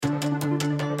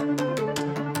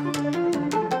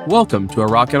Welcome to A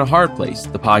Rock and a Hard Place,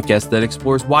 the podcast that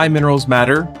explores why minerals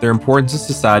matter, their importance to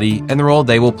society, and the role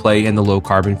they will play in the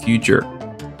low-carbon future.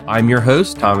 I'm your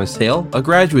host, Thomas Hale, a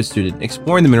graduate student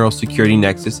exploring the mineral security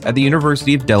nexus at the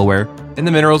University of Delaware in the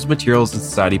Minerals, Materials, and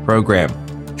Society program.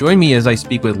 Join me as I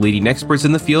speak with leading experts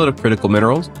in the field of critical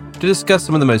minerals to discuss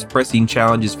some of the most pressing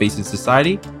challenges facing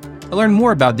society and learn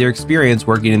more about their experience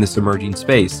working in this emerging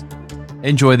space.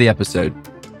 Enjoy the episode.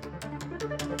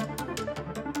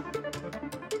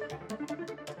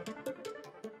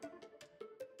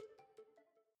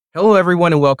 Hello,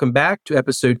 everyone, and welcome back to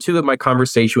episode 2 of my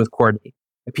conversation with Courtney,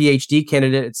 a PhD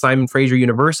candidate at Simon Fraser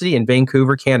University in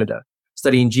Vancouver, Canada,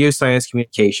 studying geoscience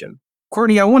communication.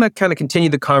 Courtney, I want to kind of continue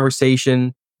the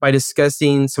conversation by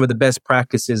discussing some of the best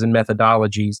practices and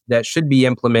methodologies that should be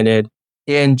implemented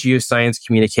in geoscience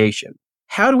communication.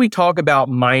 How do we talk about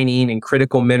mining and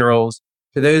critical minerals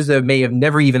to those that may have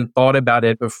never even thought about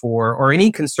it before, or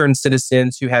any concerned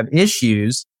citizens who have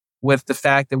issues with the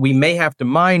fact that we may have to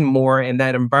mine more and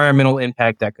that environmental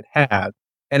impact that could have?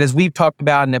 And as we've talked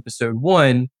about in episode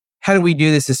 1, how do we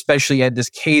do this, especially at this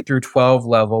K through 12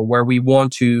 level, where we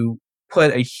want to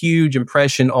put a huge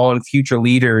impression on future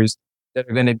leaders that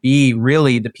are going to be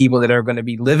really the people that are going to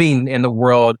be living in the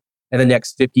world in the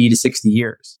next 50 to 60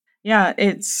 years? Yeah,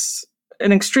 it's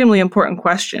an extremely important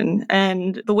question.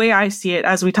 And the way I see it,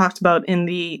 as we talked about in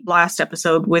the last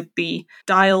episode with the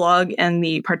dialogue and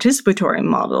the participatory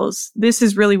models, this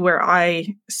is really where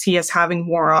I see us having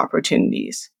more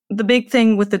opportunities. The big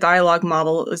thing with the dialogue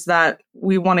model is that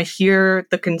we want to hear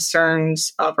the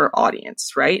concerns of our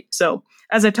audience, right? So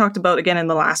as I talked about again in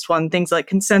the last one, things like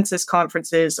consensus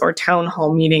conferences or town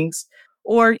hall meetings,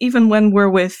 or even when we're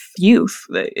with youth,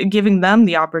 giving them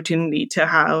the opportunity to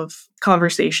have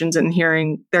conversations and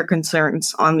hearing their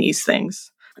concerns on these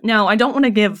things. Now, I don't want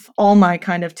to give all my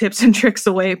kind of tips and tricks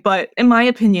away, but in my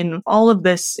opinion, all of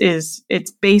this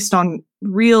it's based on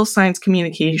real science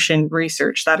communication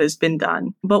research that has been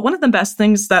done. But one of the best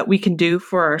things that we can do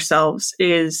for ourselves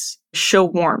is show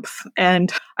warmth.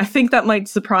 And I think that might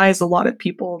surprise a lot of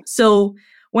people. So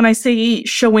when I say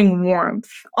showing warmth,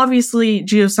 obviously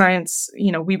geoscience,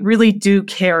 we really do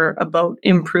care about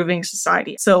improving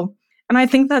society. And I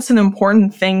think that's an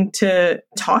important thing to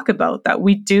talk about, that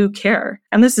we do care.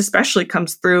 And this especially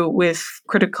comes through with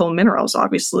critical minerals,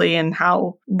 obviously, and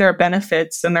how their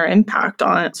benefits and their impact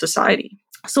on society.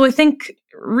 So I think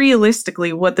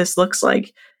realistically what this looks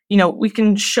like, we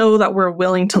can show that we're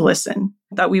willing to listen,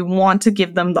 that we want to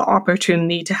give them the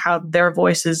opportunity to have their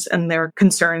voices and their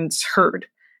concerns heard,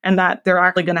 and that they're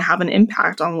actually going to have an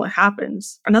impact on what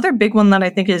happens. Another big one that I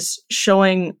think is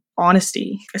showing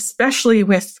honesty, especially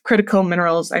with critical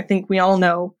minerals. I think we all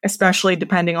know, especially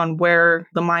depending on where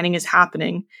the mining is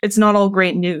happening, it's not all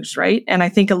great news, right? And I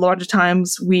think a lot of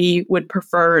times we would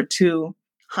prefer to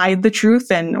hide the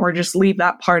truth or just leave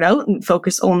that part out and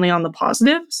focus only on the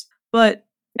positives. But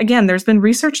again, there's been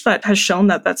research that has shown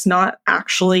that that's not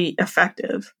actually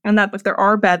effective, and that if there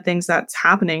are bad things that's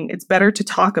happening, it's better to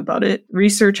talk about it.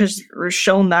 Research has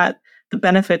shown that the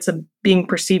benefits of being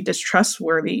perceived as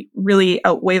trustworthy really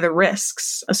outweigh the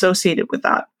risks associated with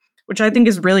that, which I think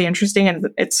is really interesting. And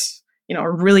it's, a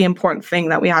really important thing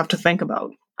that we have to think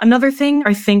about. Another thing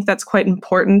I think that's quite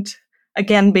important,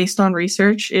 again, based on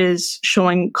research, is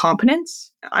showing competence.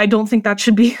 I don't think that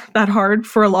should be that hard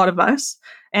for a lot of us.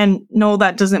 And no,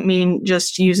 that doesn't mean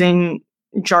just using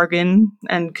jargon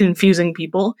and confusing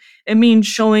people. It means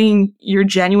showing your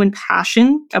genuine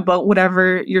passion about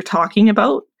whatever you're talking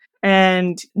about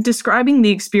and describing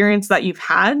the experience that you've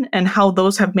had and how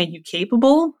those have made you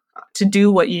capable to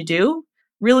do what you do.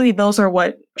 Really, those are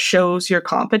what shows your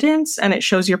competence, and it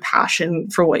shows your passion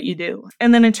for what you do.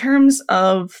 And then in terms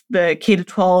of the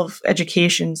K-12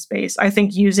 education space, I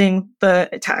think using the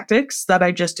tactics that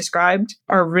I just described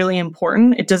are really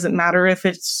important. It doesn't matter if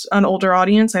it's an older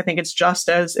audience. I think it's just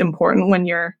as important when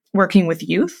you're working with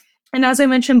youth. And as I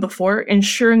mentioned before,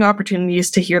 ensuring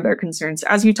opportunities to hear their concerns,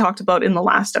 as you talked about in the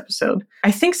last episode.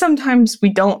 I think sometimes we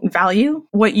don't value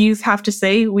what youth have to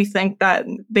say. We think that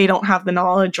they don't have the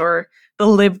knowledge or the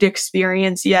lived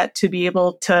experience yet to be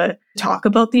able to talk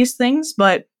about these things,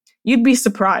 but you'd be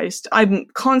surprised. I'm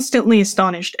constantly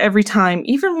astonished every time,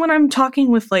 even when I'm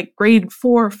talking with like grade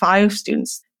 4 or 5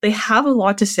 students. They have a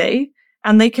lot to say,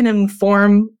 and they can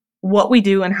inform what we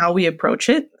do and how we approach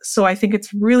it. So I think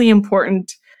it's really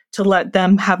important to let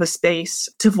them have a space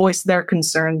to voice their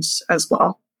concerns as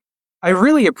well. I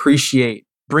really appreciate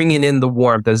bringing in the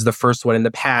warmth as the first one and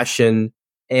the passion.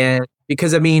 And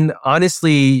because,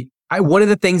 honestly, one of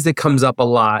the things that comes up a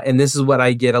lot, and this is what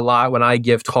I get a lot when I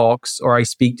give talks or I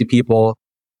speak to people,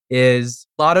 is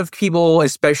a lot of people,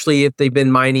 especially if they've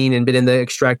been mining and been in the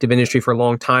extractive industry for a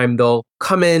long time, they'll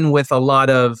come in with a lot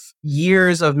of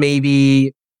years of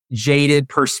maybe jaded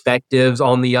perspectives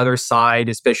on the other side,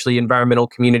 especially environmental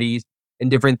communities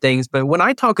and different things. But when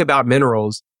I talk about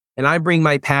minerals and I bring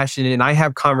my passion and I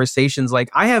have conversations, like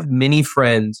I have many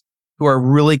friends who are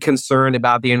really concerned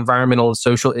about the environmental and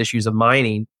social issues of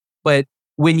mining. But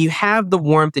when you have the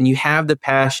warmth and you have the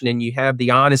passion and you have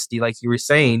the honesty, like you were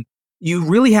saying, you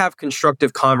really have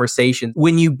constructive conversations.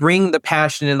 When you bring the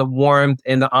passion and the warmth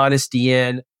and the honesty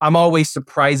in, I'm always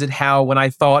surprised at how when I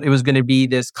thought it was going to be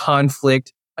this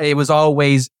conflict, it was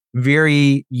always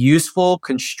very useful,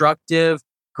 constructive,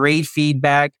 great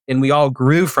feedback, and we all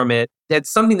grew from it.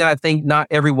 That's something that I think not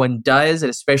everyone does, and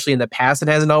especially in the past, it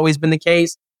hasn't always been the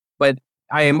case. But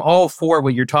I am all for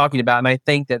what you're talking about, and I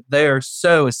think that they're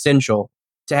so essential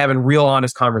to having real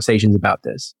honest conversations about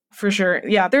this. For sure.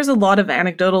 Yeah, there's a lot of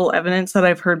anecdotal evidence that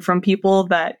I've heard from people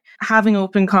that having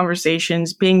open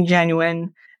conversations, being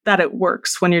genuine, that it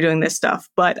works when you're doing this stuff.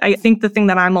 But I think the thing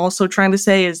that I'm also trying to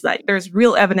say is that there's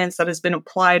real evidence that has been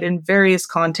applied in various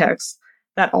contexts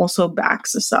that also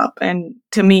backs this up. And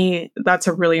to me, that's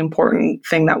a really important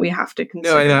thing that we have to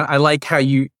consider. No, and I like how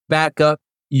you back up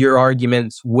your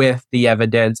arguments with the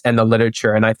evidence and the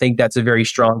literature. And I think that's a very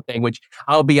strong thing, which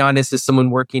I'll be honest, as someone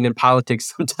working in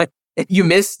politics, sometimes you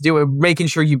miss making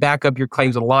sure you back up your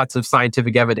claims with lots of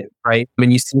scientific evidence, right? I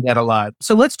mean, you see that a lot.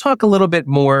 So let's talk a little bit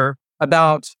more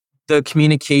about the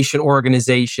communication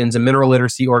organizations and mineral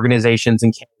literacy organizations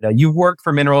in Canada. You've worked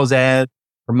for Minerals Ed,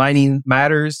 for Mining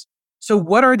Matters. So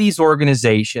what are these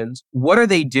organizations? What are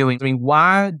they doing? I mean,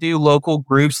 why do local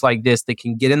groups like this that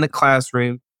can get in the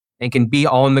classroom and can be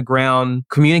on the ground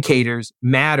communicators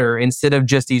matter instead of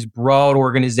just these broad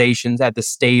organizations at the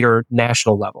state or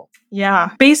national level?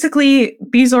 Yeah, basically,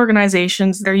 these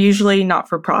organizations, they're usually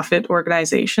not-for-profit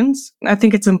organizations. I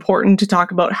think it's important to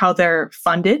talk about how they're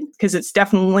funded because it's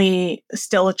definitely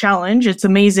still a challenge. It's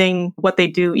amazing what they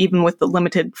do, even with the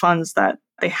limited funds that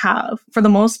they have. For the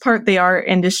most part, they are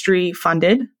industry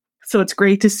funded. So it's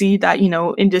great to see that,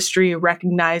 industry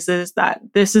recognizes that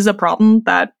this is a problem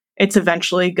that it's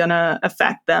eventually going to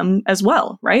affect them as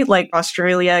well, right? Like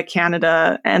Australia,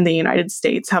 Canada, and the United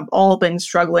States have all been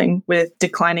struggling with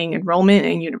declining enrollment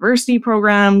in university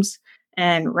programs.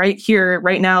 And right here,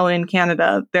 right now in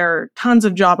Canada, there are tons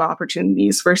of job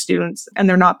opportunities for students and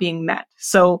they're not being met.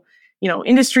 So,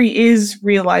 industry is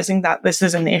realizing that this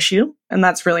is an issue and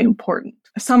that's really important.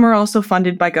 Some are also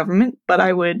funded by government, but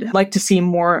I would like to see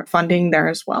more funding there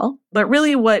as well. But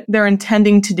really what they're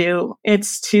intending to do,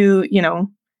 it's to,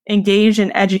 engage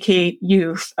and educate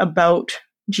youth about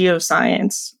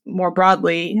geoscience more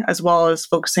broadly, as well as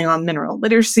focusing on mineral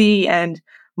literacy and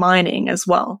mining as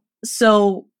well.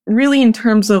 So really in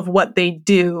terms of what they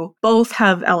do, both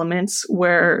have elements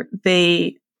where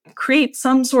they create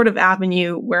some sort of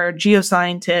avenue where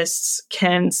geoscientists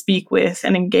can speak with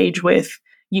and engage with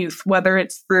youth, whether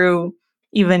it's through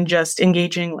even just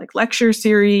engaging like lecture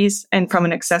series. And from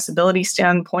an accessibility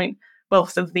standpoint,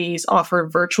 both of these offer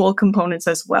virtual components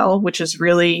as well, which has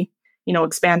really,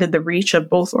 expanded the reach of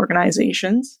both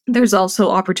organizations. There's also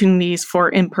opportunities for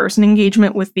in-person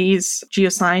engagement with these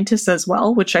geoscientists as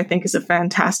well, which I think is a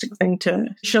fantastic thing to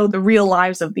show the real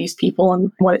lives of these people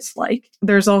and what it's like.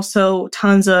 There's also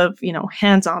tons of,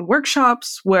 hands-on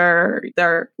workshops where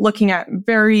they're looking at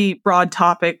very broad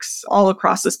topics all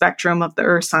across the spectrum of the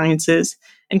earth sciences,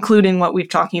 including what we're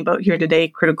talking about here today,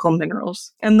 critical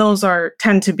minerals. And those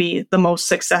tend to be the most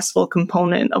successful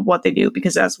component of what they do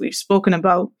because as we've spoken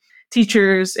about,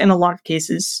 teachers in a lot of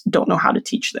cases don't know how to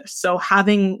teach this. So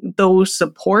having those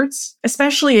supports,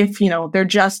 especially if, they're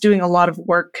just doing a lot of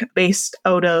work based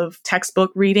out of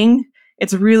textbook reading,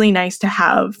 it's really nice to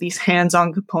have these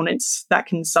hands-on components that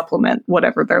can supplement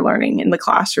whatever they're learning in the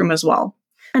classroom as well.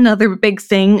 Another big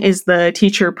thing is the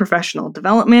teacher professional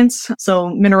developments. So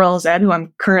Minerals Ed, who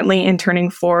I'm currently interning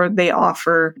for, they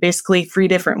offer basically 3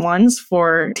 different ones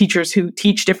for teachers who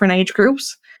teach different age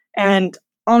groups. And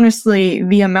honestly,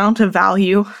 the amount of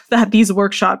value that these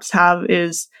workshops have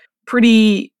is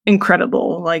pretty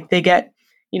incredible. Like they get,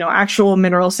 actual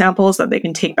mineral samples that they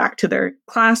can take back to their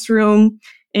classroom,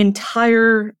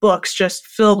 entire books just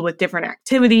filled with different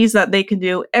activities that they can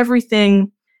do.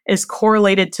 Everything is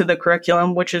correlated to the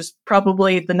curriculum, which is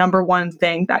probably the number one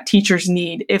thing that teachers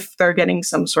need if they're getting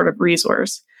some sort of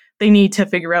resource. They need to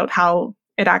figure out how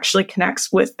it actually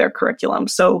connects with their curriculum.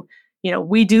 So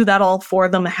we do that all for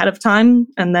them ahead of time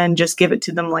and then just give it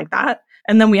to them like that.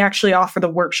 And then we actually offer the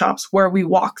workshops where we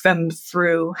walk them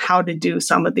through how to do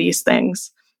some of these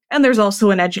things. And there's also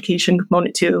an education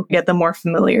component to get them more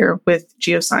familiar with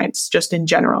geoscience just in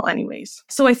general anyways.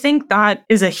 So I think that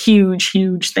is a huge,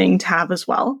 huge thing to have as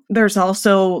well. There's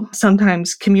also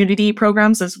sometimes community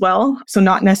programs as well. So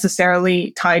not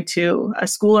necessarily tied to a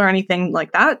school or anything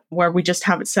like that, where we just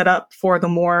have it set up for the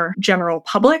more general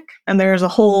public. And there's a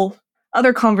whole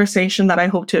other conversation that I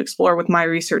hope to explore with my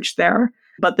research there.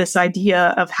 But this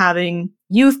idea of having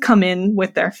youth come in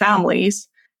with their families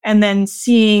and then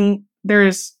seeing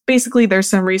there's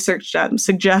some research that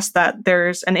suggests that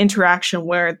there's an interaction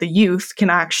where the youth can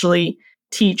actually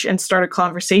teach and start a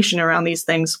conversation around these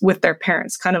things with their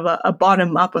parents, kind of a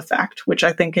bottom-up effect, which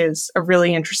I think is a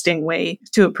really interesting way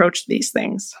to approach these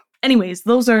things. Anyways,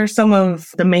 those are some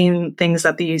of the main things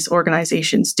that these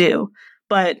organizations do.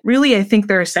 But really, I think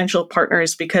they're essential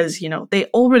partners because, they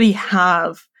already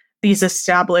have these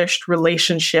established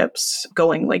relationships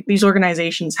going. Like these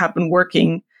organizations have been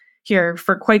working here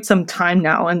for quite some time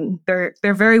now, and they're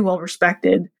very well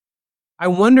respected. I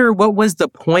wonder what was the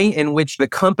point in which the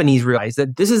companies realized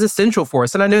that this is essential for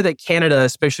us. And I know that Canada,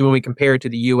 especially when we compare it to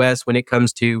the US when it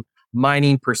comes to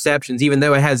mining perceptions, even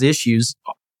though it has issues,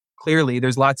 clearly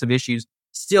there's lots of issues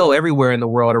still everywhere in the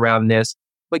world around this.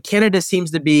 But Canada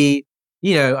seems to be,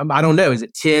 I don't know, is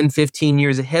it 10, 15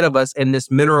 years ahead of us in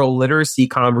this mineral literacy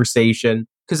conversation?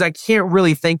 Because I can't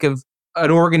really think of an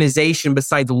organization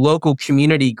besides local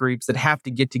community groups that have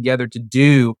to get together to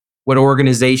do what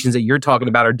organizations that you're talking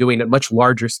about are doing at much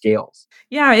larger scales.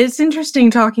 Yeah, it's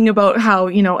interesting talking about how,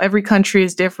 every country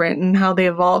is different and how they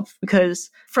evolve, because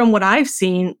from what I've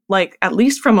seen, like at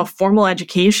least from a formal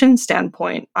education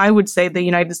standpoint, I would say the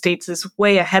United States is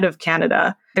way ahead of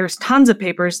Canada. There's tons of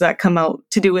papers that come out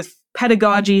to do with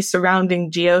pedagogy surrounding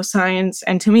geoscience.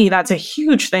 And to me, that's a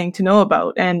huge thing to know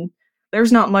about. And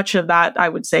there's not much of that, I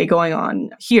would say, going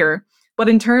on here. But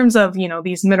in terms of,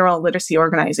 these mineral literacy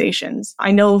organizations,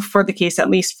 I know for the case, at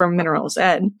least from Minerals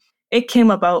Ed, it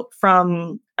came about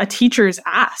from a teacher's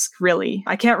ask, really.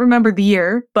 I can't remember the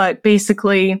year, but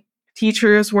basically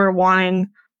teachers were wanting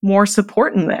more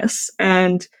support in this.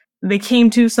 And they came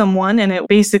to someone and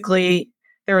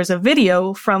there was a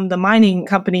video from the mining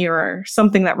company or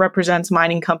something that represents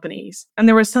mining companies. And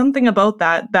there was something about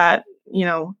that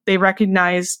they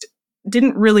recognized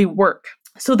didn't really work.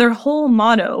 So their whole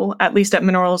motto, at least at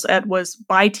Minerals Ed, was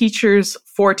by teachers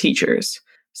for teachers.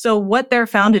 So what they're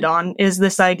founded on is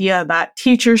this idea that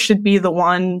teachers should be the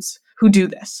ones who do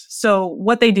this. So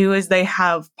what they do is they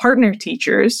have partner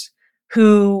teachers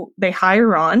who they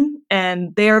hire on,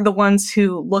 and they're the ones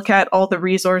who look at all the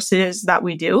resources that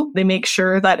we do. They make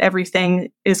sure that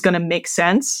everything is going to make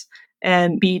sense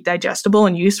and be digestible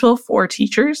and useful for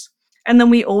teachers. And then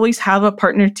we always have a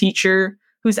partner teacher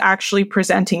who's actually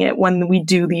presenting it when we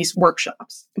do these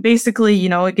workshops. Basically,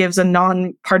 it gives a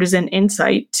non-partisan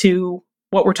insight to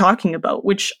what we're talking about,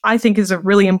 which I think is a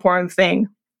really important thing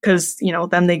because,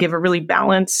 then they give a really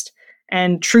balanced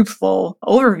and truthful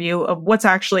overview of what's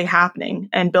actually happening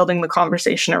and building the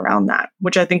conversation around that,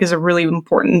 which I think is a really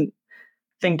important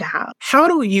thing to have. How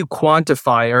do you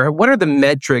quantify, or what are the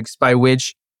metrics by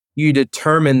which you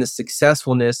determine the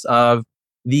successfulness of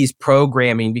these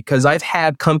programming? Because I've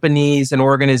had companies and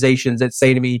organizations that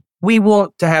say to me, we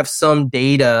want to have some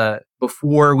data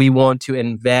before we want to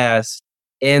invest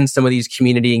in some of these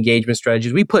community engagement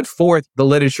strategies. We put forth the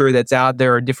literature that's out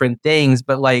there or different things,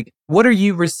 but what are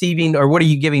you receiving or what are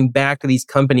you giving back to these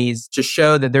companies to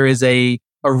show that there is a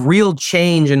real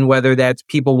change in whether that's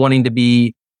people wanting to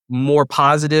be more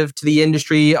positive to the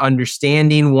industry,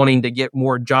 understanding, wanting to get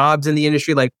more jobs in the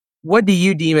industry? What do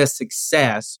you deem as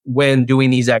success when doing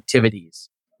these activities?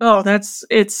 Oh,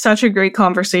 it's such a great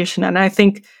conversation. And I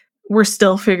think we're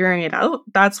still figuring it out.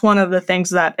 That's one of the things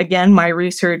that, again, my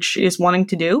research is wanting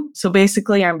to do. So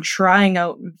basically, I'm trying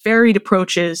out varied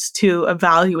approaches to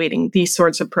evaluating these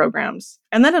sorts of programs.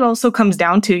 And then it also comes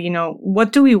down to,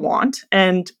 what do we want?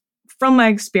 And from my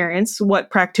experience, what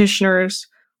practitioners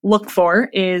look for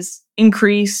is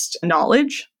increased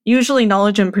knowledge, usually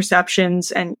knowledge and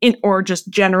perceptions or just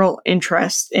general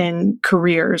interest in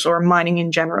careers or mining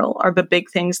in general are the big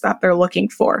things that they're looking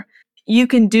for. You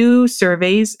can do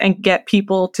surveys and get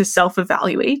people to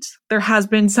self-evaluate. There has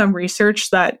been some research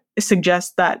that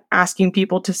suggests that asking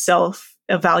people to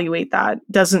self-evaluate that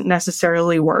doesn't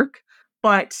necessarily work.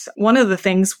 But one of the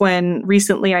things when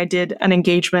recently I did an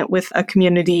engagement with a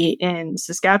community in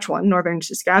Saskatchewan, northern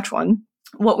Saskatchewan,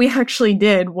 what we actually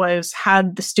did was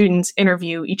had the students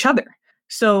interview each other.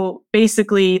 So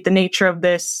basically, the nature of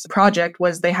this project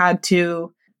was they had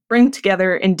to bring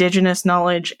together Indigenous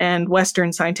knowledge and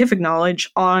Western scientific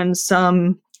knowledge on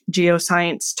some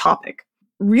geoscience topic.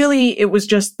 really, it was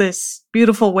just this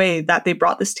beautiful way that they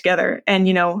brought this together. And,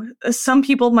 some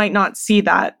people might not see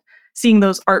that, seeing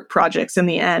those art projects in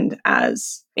the end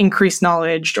as increased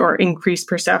knowledge or increased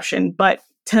perception. But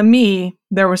to me,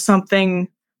 there was something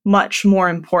much more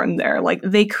important there. Like,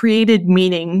 they created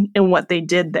meaning in what they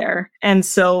did there. And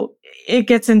so it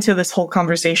gets into this whole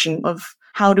conversation of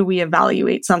how do we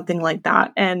evaluate something like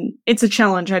that? And it's a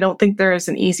challenge. I don't think there is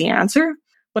an easy answer,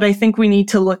 but I think we need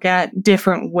to look at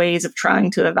different ways of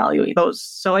trying to evaluate those.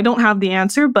 So I don't have the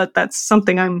answer, but that's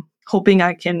something I'm hoping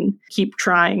I can keep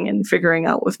trying and figuring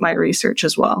out with my research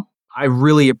as well. I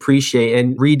really appreciate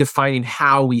and redefining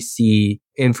how we see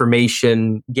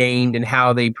information gained and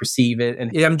how they perceive it.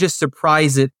 And I'm just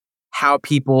surprised at how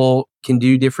people can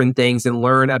do different things and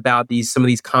learn about some of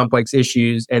these complex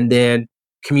issues and then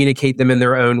communicate them in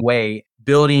their own way,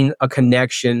 building a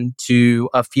connection to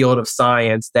a field of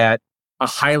science that a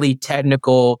highly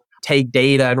technical take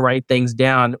data and write things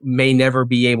down may never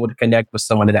be able to connect with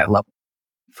someone at that level.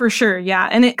 For sure, yeah.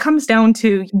 And it comes down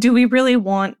to, do we really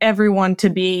want everyone to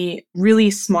be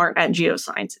really smart at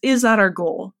geoscience? Is that our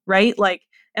goal, right?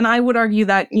 And I would argue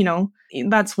that,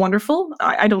 that's wonderful.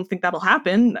 I don't think that'll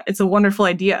happen. It's a wonderful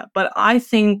idea. But I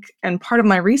think, and part of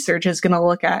my research is going to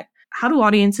look at, how do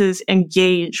audiences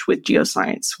engage with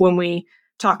geoscience when we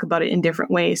talk about it in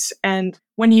different ways? And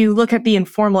when you look at the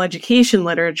informal education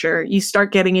literature, you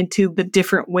start getting into the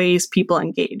different ways people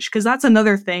engage, because that's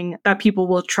another thing that people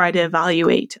will try to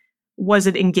evaluate. Was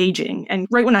it engaging? And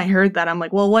right when I heard that, I'm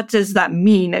like, well, what does that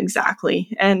mean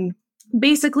exactly? And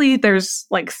basically, there's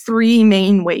 3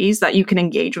 main ways that you can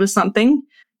engage with something.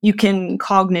 You can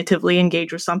cognitively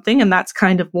engage with something, and that's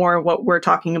kind of more what we're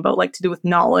talking about, to do with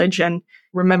knowledge and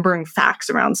remembering facts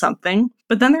around something.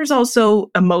 But then there's also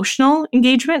emotional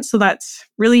engagement. So that's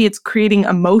really, it's creating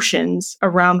emotions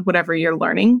around whatever you're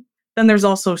learning. Then there's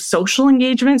also social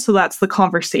engagement. So that's the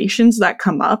conversations that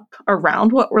come up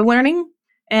around what we're learning.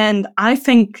 And I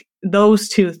think those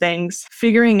 2 things,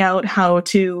 figuring out how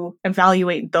to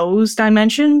evaluate those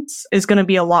dimensions is going to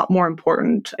be a lot more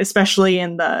important, especially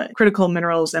in the critical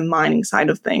minerals and mining side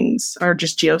of things, or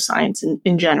just geoscience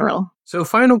in general. So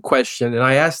final question, and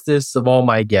I ask this of all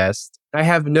my guests. I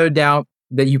have no doubt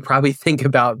that you probably think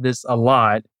about this a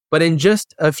lot, but in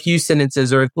just a few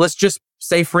sentences, or let's just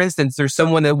say, for instance, there's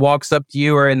someone that walks up to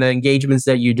you or in the engagements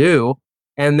that you do,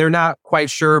 and they're not quite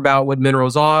sure about what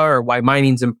minerals are or why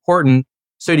mining's important.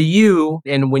 So to you,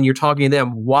 and when you're talking to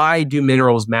them, why do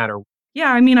minerals matter?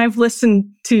 Yeah, I've listened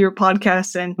to your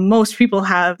podcast and most people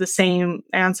have the same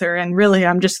answer. And really,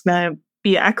 I'm just going to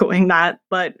be echoing that.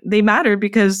 But they matter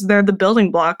because they're the building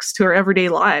blocks to our everyday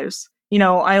lives.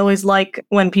 I always like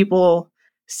when people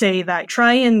say that,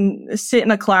 try and sit in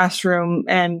a classroom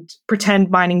and pretend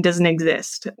mining doesn't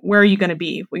exist. Where are you going to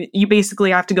be? You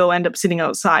basically have to go end up sitting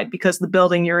outside because the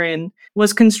building you're in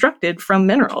was constructed from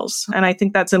minerals. And I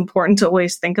think that's important to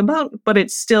always think about, but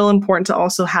it's still important to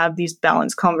also have these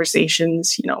balanced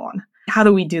conversations, on how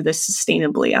do we do this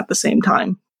sustainably at the same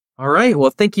time. All right. Well,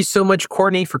 thank you so much,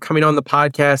 Courtney, for coming on the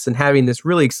podcast and having this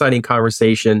really exciting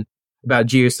conversation about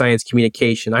geoscience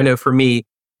communication. I know for me,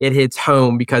 it hits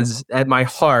home because at my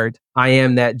heart, I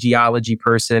am that geology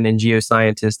person and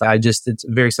geoscientist.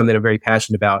 It's something I'm very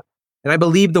passionate about. And I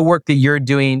believe the work that you're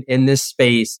doing in this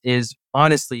space is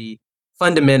honestly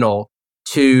fundamental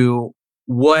to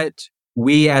what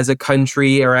we as a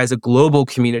country or as a global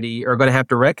community are going to have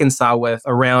to reconcile with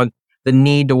around the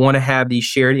need to want to have these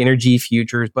shared energy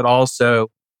futures, but also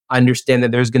understand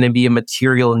that there's going to be a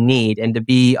material need, and to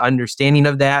be understanding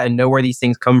of that and know where these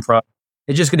things come from.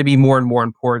 It's just going to be more and more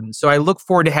important. So I look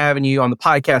forward to having you on the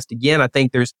podcast again. I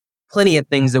think there's plenty of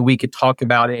things that we could talk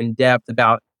about in depth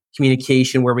about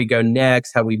communication, where we go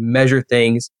next, how we measure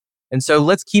things. And so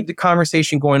let's keep the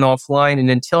conversation going offline. And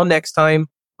until next time,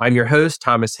 I'm your host,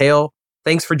 Thomas Hale.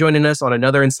 Thanks for joining us on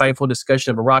another insightful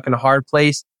discussion of A Rock and a Hard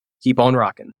Place. Keep on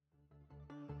rocking.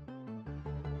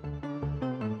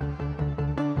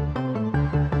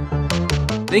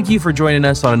 Thank you for joining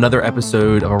us on another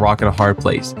episode of A Rock and a Hard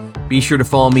Place. Be sure to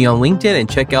follow me on LinkedIn and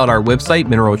check out our website,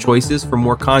 Mineral Choices, for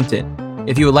more content.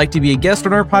 If you would like to be a guest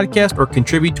on our podcast or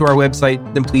contribute to our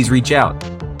website, then please reach out.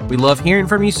 We love hearing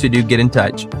from you, so do get in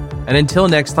touch. And until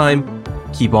next time,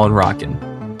 keep on rocking.